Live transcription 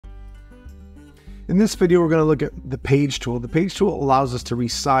In this video, we're going to look at the page tool. The page tool allows us to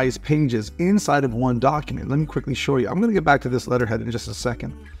resize pages inside of one document. Let me quickly show you. I'm going to get back to this letterhead in just a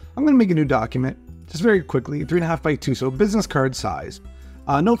second. I'm going to make a new document, just very quickly, 3.5 by 2, so business card size.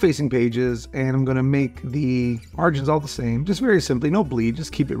 No facing pages, and I'm going to make the margins all the same, just very simply, no bleed,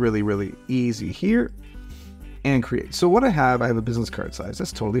 just keep it really, really easy here, and create. So what I have a business card size.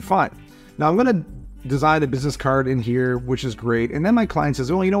 That's totally fine. Now I'm going to design a business card in here, which is great, and then my client says,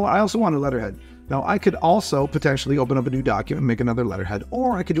 well, you know what, I also want a letterhead. Now I could also potentially open up a new document, make another letterhead,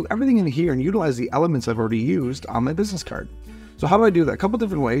 or I could do everything in here and utilize the elements I've already used on my business card. So how do I do that? A couple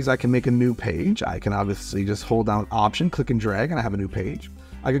different ways. I can make a new page. I can obviously just hold down Option, click and drag, and I have a new page.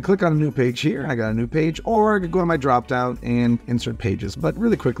 I could click on a new page here, and I got a new page, or I could go to my drop down and insert pages, but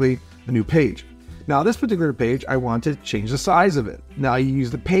really quickly, a new page. Now this particular page, I want to change the size of it. Now you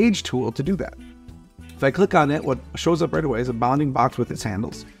use the page tool to do that. If I click on it, what shows up right away is a bounding box with its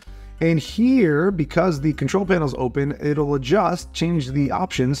handles. And here, because the control panel is open, it'll change the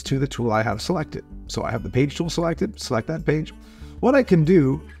options to the tool I have selected. So I have the page tool selected, select that page. What I can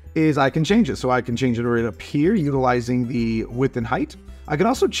do is I can change it. So I can change it right up here utilizing the width and height. I can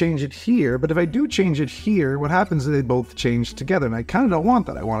also change it here, but if I do change it here, what happens is they both change together. And I kind of don't want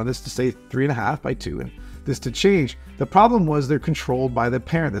that. I wanted this to stay 3.5 by 2 and this to change. The problem was they're controlled by the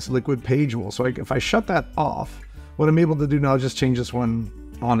parent, this liquid page rule. So if I shut that off, what I'm able to do now is just change this one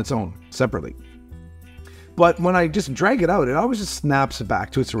on its own separately. But when I just drag it out, it always just snaps back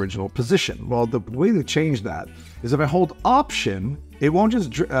to its original position. Well, the way to change that is if I hold Option, it won't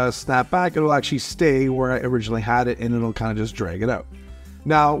just snap back, it'll actually stay where I originally had it, and it'll kind of just drag it out.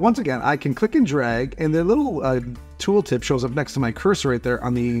 Now, once again, I can click and drag, and the little tooltip shows up next to my cursor right there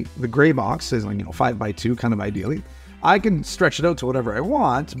on the gray box, says, 5 by 2, kind of ideally. I can stretch it out to whatever I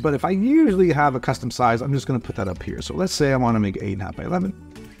want, but if I usually have a custom size, I'm just going to put that up here. So let's say I want to make 8.5 by 11.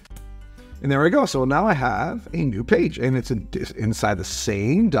 And there we go. So now I have a new page, and it's inside the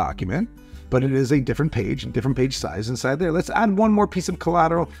same document, but it is a different page size inside there. Let's add one more piece of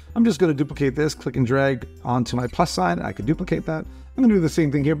collateral. I'm just going to duplicate this, click and drag onto my plus sign. I could duplicate that. I'm going to do the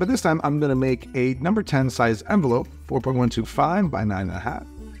same thing here, but this time I'm going to make a number 10 size envelope, 4.125 by 9.5.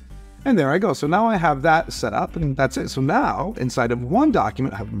 And there I go. So now I have that set up, and that's it. So now inside of one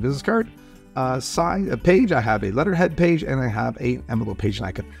document, I have a business card, a page, I have a letterhead page, and I have an envelope page. And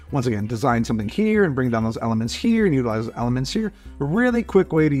I could, once again, design something here and bring down those elements here and utilize the elements here. A really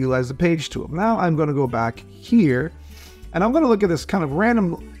quick way to utilize the page tool. Now I'm going to go back here, and I'm going to look at this kind of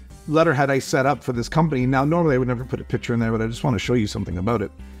random letterhead I set up for this company. Now, normally I would never put a picture in there, but I just want to show you something about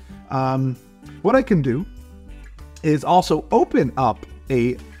it. What I can do is also open up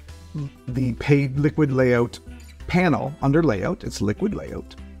the paid liquid layout panel under layout. It's liquid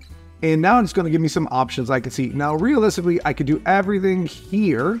layout. And now it's going to give me some options I can see. Now, realistically, I could do everything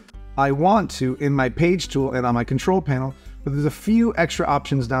here I want to in my page tool and on my control panel, but there's a few extra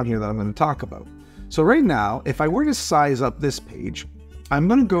options down here that I'm going to talk about. So right now, if I were to size up this page, I'm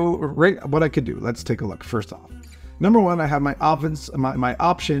going to go right what I could do. Let's take a look. First off, number one, I have my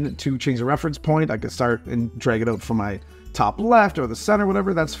option to change the reference point. I could start and drag it out from my top left or the center,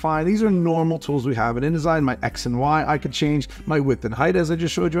 whatever, that's fine. These are normal tools we have in InDesign. My X and Y, I could change. My width and height, as I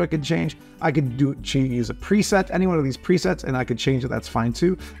just showed you, I could change. I could use a preset, any one of these presets, and I could change it, that's fine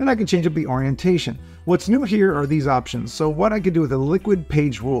too. And I can change up the orientation. What's new here are these options. So what I could do with a liquid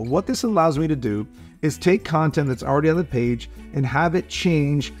page rule, what this allows me to do is take content that's already on the page and have it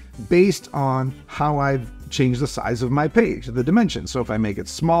change based on how I've changed the size of my page, the dimensions. So if I make it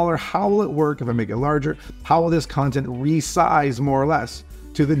smaller, how will it work? If I make it larger, how will this content resize more or less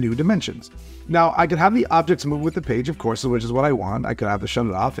to the new dimensions? Now, I could have the objects move with the page, of course, which is what I want. I could have to shut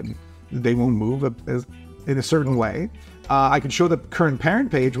it off and they won't move in a certain way. I can show the current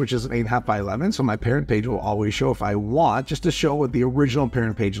parent page, which is an 8.5 by 11. So my parent page will always show if I want, just to show what the original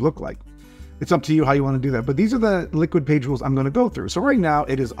parent page looked like. It's up to you how you want to do that. But these are the liquid page rules I'm going to go through. So right now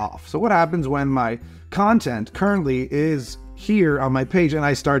it is off. So what happens when my content currently is here on my page and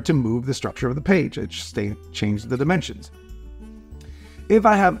I start to move the structure of the page? It changes the dimensions. If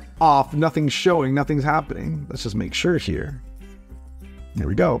I have off, nothing's showing, nothing's happening. Let's just make sure here. There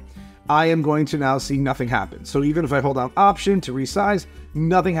we go. I am going to now see nothing happen. So even if I hold down Option to resize,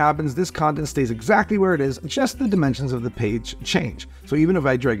 nothing happens. This content stays exactly where it is, just the dimensions of the page change. So even if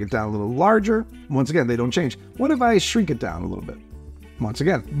I drag it down a little larger, once again, they don't change. What if I shrink it down a little bit? Once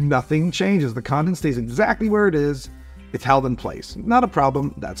again, nothing changes. The content stays exactly where it is. It's held in place. Not a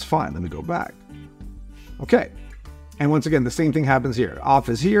problem. That's fine. Let me go back. Okay. And once again, the same thing happens here. Off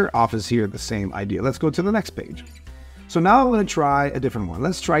is here, the same idea. Let's go to the next page. So now I'm going to try a different one.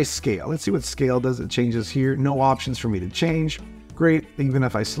 Let's try scale. Let's see what scale does. It changes here. No options for me to change. great. Even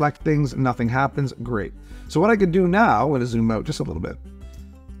if I select things, nothing happens, great. So what I can do now, I'm going to zoom out just a little bit.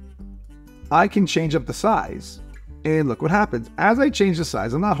 I can change up the size. And look what happens. As I change the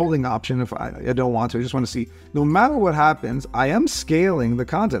size, I'm not holding Option if I don't want to. I just want to see, no matter what happens, I am scaling the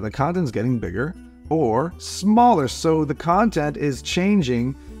content. The content's getting bigger or smaller. So the content is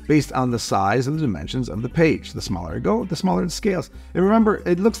changing based on the size and the dimensions of the page. The smaller I go, the smaller it scales. And remember,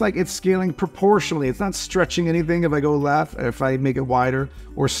 it looks like it's scaling proportionally. It's not stretching anything if I go left, if I make it wider,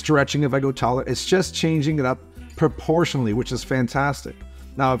 or stretching if I go taller. It's just changing it up proportionally, which is fantastic.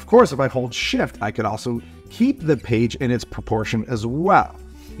 Now, of course, if I hold Shift, I could also keep the page in its proportion as well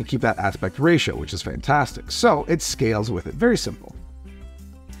and keep that aspect ratio, which is fantastic. So it scales with it. Very simple.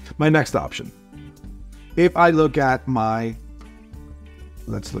 My next option. If I look at my,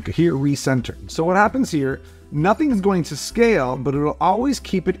 let's look at here, recenter. So what happens here, nothing is going to scale, but it'll always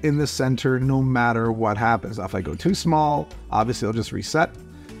keep it in the center no matter what happens. If I go too small, obviously it'll just reset.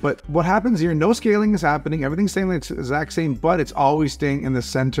 But what happens here, no scaling is happening. Everything's staying the exact same, but it's always staying in the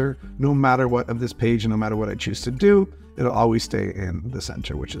center no matter what of this page and no matter what I choose to do, it'll always stay in the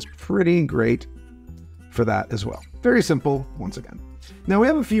center, which is pretty great for that as well. Very simple, once again. Now we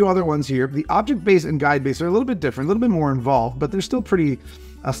have a few other ones here. The object-based and guide-based are a little bit different, a little bit more involved, but they're still pretty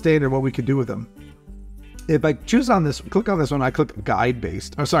standard what we could do with them. If I choose on this, click on this one, I click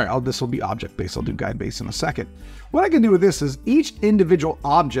guide-based. Oh, sorry, this will be object-based. I'll do guide-based in a second. What I can do with this is each individual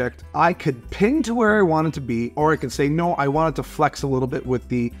object, I could pin to where I want it to be, or I could say, no, I want it to flex a little bit with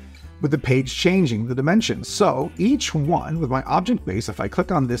the page changing the dimensions. So each one with my object base, if I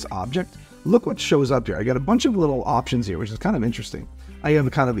click on this object, look what shows up here. I got a bunch of little options here, which is kind of interesting. I have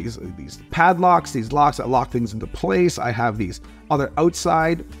kind of these padlocks, these locks that lock things into place. I have these other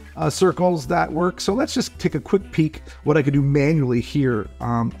outside circles that work. So let's just take a quick peek what I could do manually here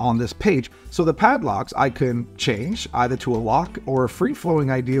on this page. So the padlocks I can change either to a lock or a free-flowing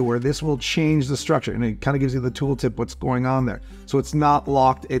idea where this will change the structure, and it kind of gives you the tooltip what's going on there. So it's not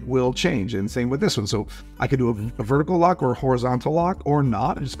locked, it will change. And same with this one. So I could do a vertical lock or a horizontal lock or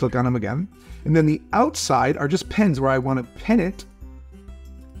not. I just click on them again. And then the outside are just pins where I want to pin it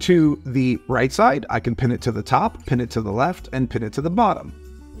to the right side. I can pin it to the top, pin it to the left, and pin it to the bottom.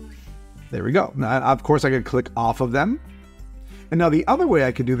 There we go. Now, of course, I could click off of them. And now the other way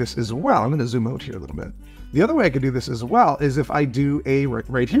I could do this as well, I'm going to zoom out here a little bit. The other way I could do this as well is if I do a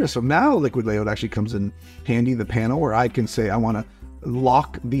right here. So now Liquid Layout actually comes in handy, the panel where I can say I want to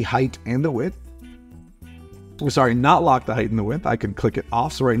lock the height and the width. Sorry, not lock the height and the width. I can click it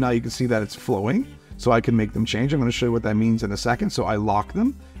off. So right now you can see that it's flowing. So I can make them change. I'm going to show you what that means in a second. So I lock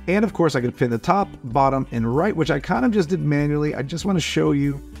them. And of course I can pin the top, bottom, and right, which I kind of just did manually. I just want to show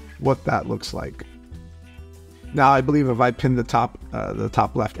you what that looks like. Now I believe if I pin the top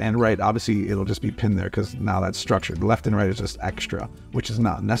left and right, obviously it'll just be pinned there because now that's structured. The left and right is just extra, which is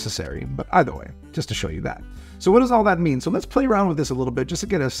not necessary, but either way, just to show you that. So what does all that mean? So let's play around with this a little bit just to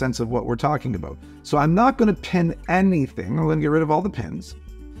get a sense of what we're talking about. So I'm not going to pin anything. I'm going to get rid of all the pins.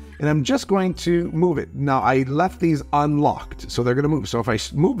 And I'm just going to move it. Now I left these unlocked, so they're going to move. So if I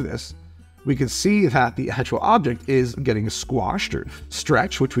move this, we can see that the actual object is getting squashed or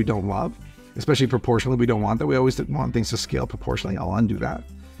stretched, which we don't love, especially proportionally. We don't want that. We always want things to scale proportionally. I'll undo that.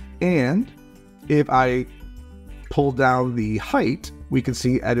 And if I pull down the height, we can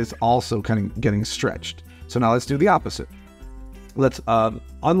see it is also kind of getting stretched. So now let's do the opposite. Let's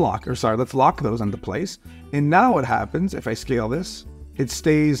let's lock those into place. And now what happens if I scale this? It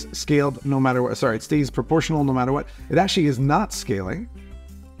stays scaled no matter what. Sorry, it stays proportional no matter what. It actually is not scaling.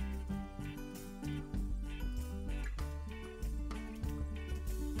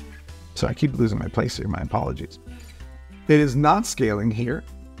 So I keep losing my place here. My apologies. It is not scaling here.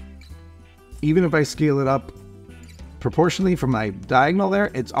 Even if I scale it up proportionally from my diagonal there,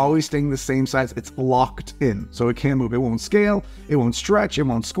 it's always staying the same size. It's locked in, so it can't move. It won't scale, it won't stretch, it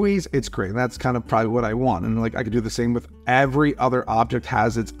won't squeeze. It's great. That's kind of probably what I want. And like I could do the same with every other object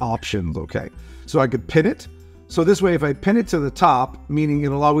has its options, okay? So I could pin it. So this way, if I pin it to the top, meaning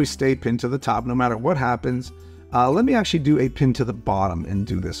it'll always stay pinned to the top no matter what happens. Let me actually do a pin to the bottom and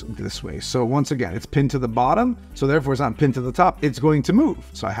do this way. So once again, it's pinned to the bottom, so therefore it's not pinned to the top. It's going to move,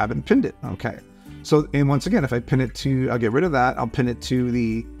 so I haven't pinned it, okay? So, and once again, if I pin it to, I'll get rid of that. I'll pin it to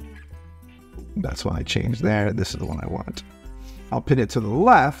the, that's one I changed there. This is the one I want. I'll pin it to the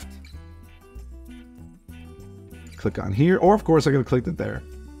left. Click on here, or of course I could click it there.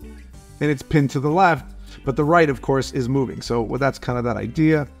 And it's pinned to the left, but the right, of course, is moving. So well, that's kind of that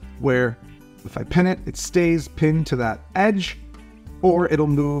idea where if I pin it, it stays pinned to that edge, or it'll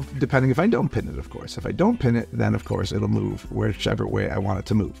move depending if I don't pin it, of course. If I don't pin it, then of course it'll move whichever way I want it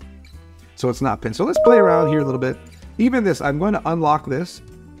to move. So it's not pinned. So let's play around here a little bit. Even this, I'm going to unlock this.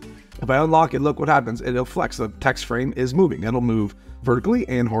 If I unlock it, look what happens. It'll flex. The text frame is moving. It'll move vertically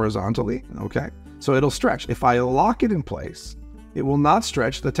and horizontally, okay? So it'll stretch. If I lock it in place, it will not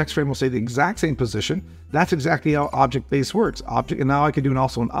stretch. The text frame will stay the exact same position. That's exactly how object-based works. And now I can do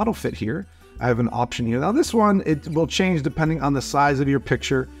also an auto fit here. I have an option here. Now this one, it will change depending on the size of your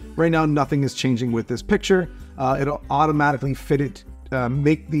picture. Right now, nothing is changing with this picture. It'll automatically fit it,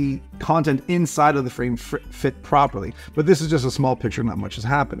 make the content inside of the frame fit properly. But this is just a small picture, not much is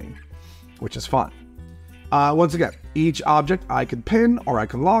happening, which is fun. Once again, each object I can pin, or I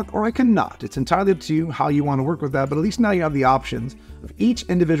can lock, or I cannot. It's entirely up to you how you want to work with that, but at least now you have the options of each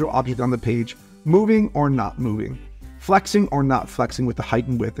individual object on the page moving or not moving, flexing or not flexing with the height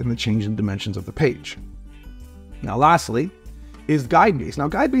and width and the change in dimensions of the page. Now lastly is guide base. Now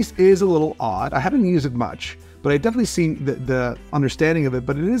guide base is a little odd. I haven't used it much, but I've definitely seen the understanding of it,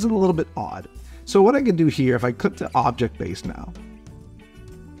 but it is a little bit odd. So what I can do here, if I click to object based now,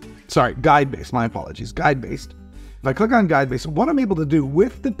 sorry, guide based, my apologies, guide based. If I click on guide based, what I'm able to do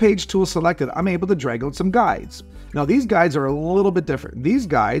with the page tool selected, I'm able to drag out some guides. Now these guides are a little bit different. These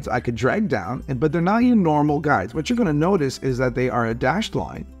guides I could drag down, but they're not your normal guides. What you're going to notice is that they are a dashed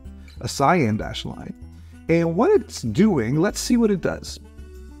line, a cyan dashed line. And what it's doing, let's see what it does.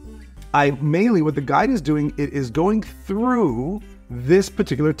 Mainly what the guide is doing, it is going through this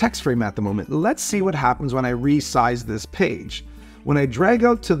particular text frame at the moment. Let's see what happens when I resize this page. When I drag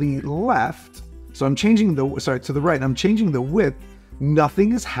out to the left, so I'm changing the, to the right, I'm changing the width,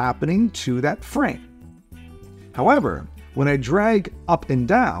 nothing is happening to that frame. However, when I drag up and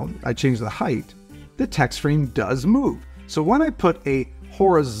down, I change the height, the text frame does move. So when I put a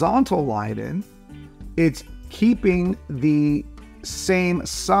horizontal line in, it's keeping the same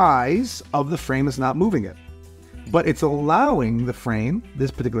size of the frame, it's not moving it. But it's allowing the frame, this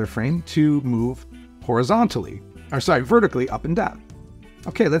particular frame, to move horizontally, vertically up and down.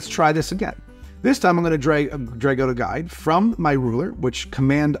 Okay, let's try this again. This time I'm going to drag out a guide from my ruler, which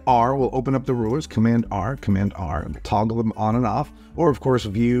Command R will open up the rulers. Command R, toggle them on and off, or of course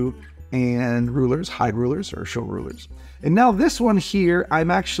view and rulers, hide rulers or show rulers. And now this one here,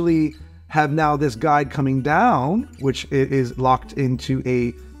 I'm actually have now this guide coming down, which it is locked into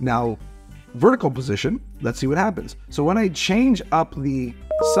a now vertical position. Let's see what happens. So when I change up the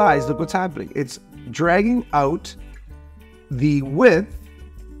size, look what's happening. It's dragging out the width,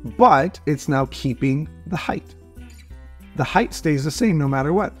 but it's now keeping the height. The height stays the same no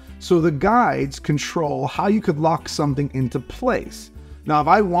matter what. So the guides control how you could lock something into place. Now, if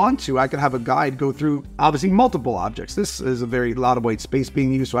I want to, I could have a guide go through, obviously, multiple objects. This is a lot of white space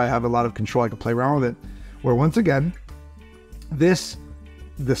being used, so I have a lot of control. I can play around with it. Where once again, the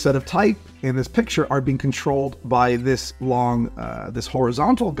set of type and this picture are being controlled by this this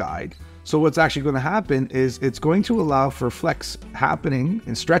horizontal guide. So what's actually going to happen is it's going to allow for flex happening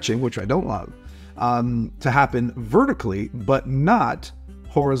and stretching, which I don't love, to happen vertically, but not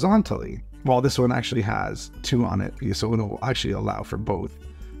horizontally. Well, this one actually has 2 on it, so it'll actually allow for both.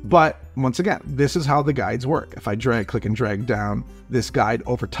 But once again, this is how the guides work. If I click and drag down this guide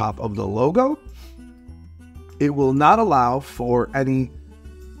over top of the logo, it will not allow for any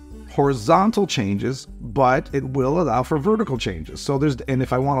horizontal changes, but it will allow for vertical changes. So and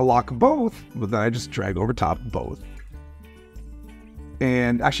if I want to lock both, well, then I just drag over top both.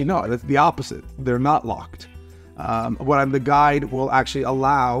 And actually, no, that's the opposite. They're not locked. The guide will actually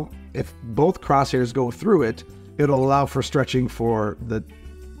allow, if both crosshairs go through it, it'll allow for stretching for the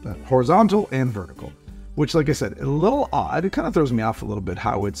horizontal and vertical, which, like I said, a little odd. It kind of throws me off a little bit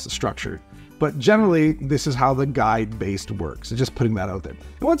how it's structured. But generally, this is how the guide-based works. So just putting that out there.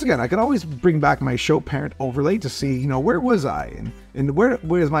 And once again, I can always bring back my show parent overlay to see, where was I? And where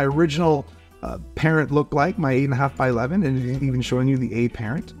does my original parent look like, my 8.5 by 11, and even showing you the A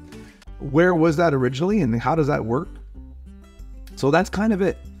parent. Where was that originally, and how does that work? So that's kind of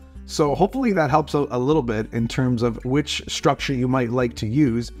it. So hopefully that helps out a little bit in terms of which structure you might like to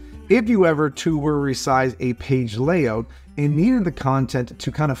use if you ever were to resize a page layout and needed the content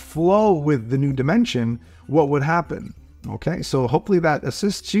to kind of flow with the new dimension, what would happen? Okay, so hopefully that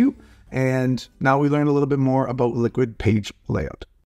assists you. And now we learned a little bit more about liquid page layout.